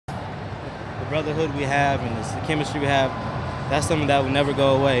brotherhood we have and the chemistry we have, that's something that will never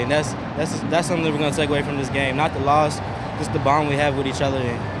go away. And that's something that we're going to take away from this game. Not the loss, just the bond we have with each other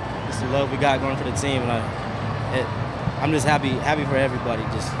and just the love we got going for the team. And I'm just happy for everybody.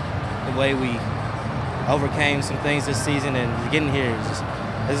 Just the way we overcame some things this season and getting here.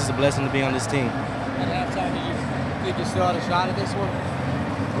 This is a blessing to be on this team. At halftime, do you think you still had a shot at this one?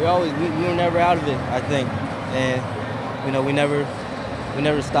 We were never out of it, I think. And we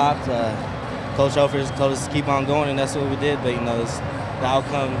never stopped. Coach Hofer told us to keep on going, and that's what we did. But the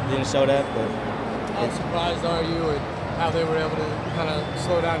outcome didn't show that. But how surprised are you at how they were able to kind of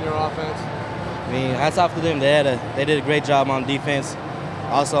slow down your offense? I mean, hats off to them. They did a great job on defense.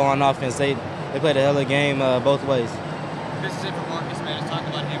 Also on offense, they played a hell of a game both ways. This is it for Marcus, man. Just talk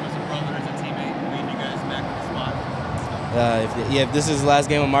about him as a brother, as a teammate, leading you guys back to the spot. If this is the last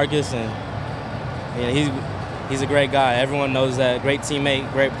game of Marcus, and he's a great guy. Everyone knows that. Great teammate,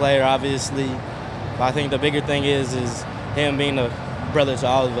 great player, obviously. But I think the bigger thing is him being a brother to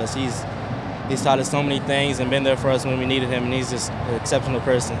all of us. He's taught us so many things and been there for us when we needed him, and he's just an exceptional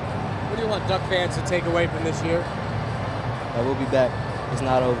person. What do you want Duck fans to take away from this year? We'll be back. It's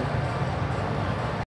not over.